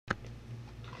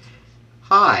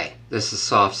Hi, this is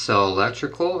Soft Cell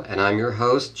Electrical and I'm your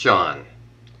host, John.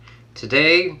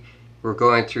 Today we're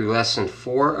going through lesson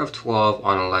 4 of 12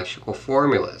 on electrical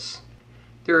formulas.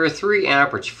 There are 3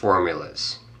 amperage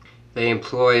formulas. They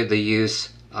employ the use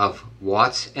of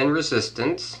watts and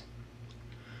resistance,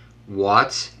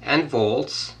 watts and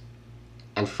volts,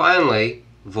 and finally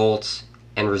volts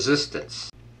and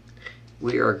resistance.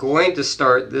 We are going to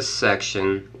start this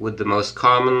section with the most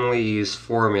commonly used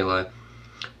formula,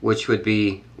 which would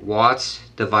be watts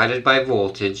divided by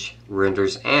voltage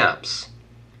renders amps.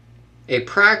 A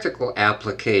practical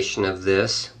application of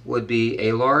this would be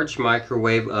a large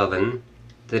microwave oven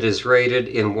that is rated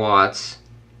in watts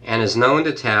and is known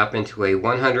to tap into a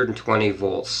 120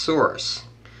 volt source.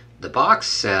 The box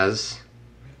says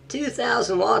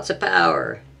 2,000 watts of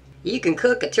power. You can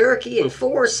cook a turkey in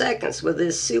 4 seconds with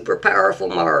this super powerful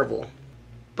marvel.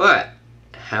 But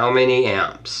how many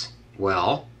amps?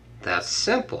 Well, that's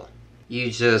simple.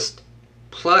 You just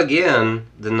plug in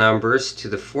the numbers to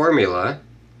the formula,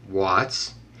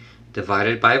 watts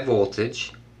divided by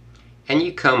voltage, and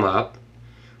you come up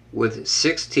with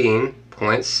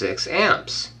 16.6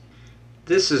 amps.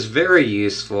 This is very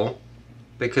useful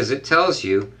because it tells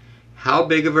you how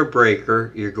big of a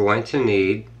breaker you're going to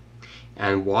need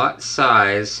and what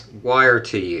size wire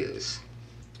to use.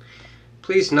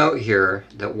 Please note here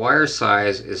that wire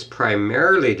size is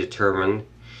primarily determined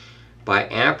by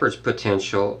amperage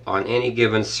potential on any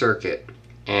given circuit,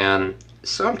 and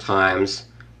sometimes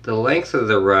the length of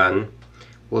the run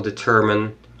will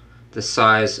determine the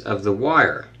size of the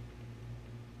wire.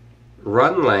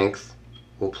 Run length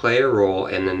will play a role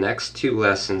in the next 2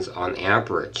 lessons on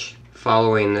amperage,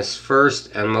 following this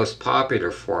first and most popular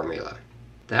formula.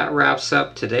 That wraps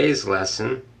up today's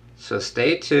lesson, so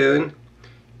stay tuned.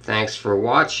 Thanks for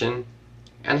watching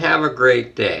and have a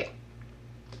great day.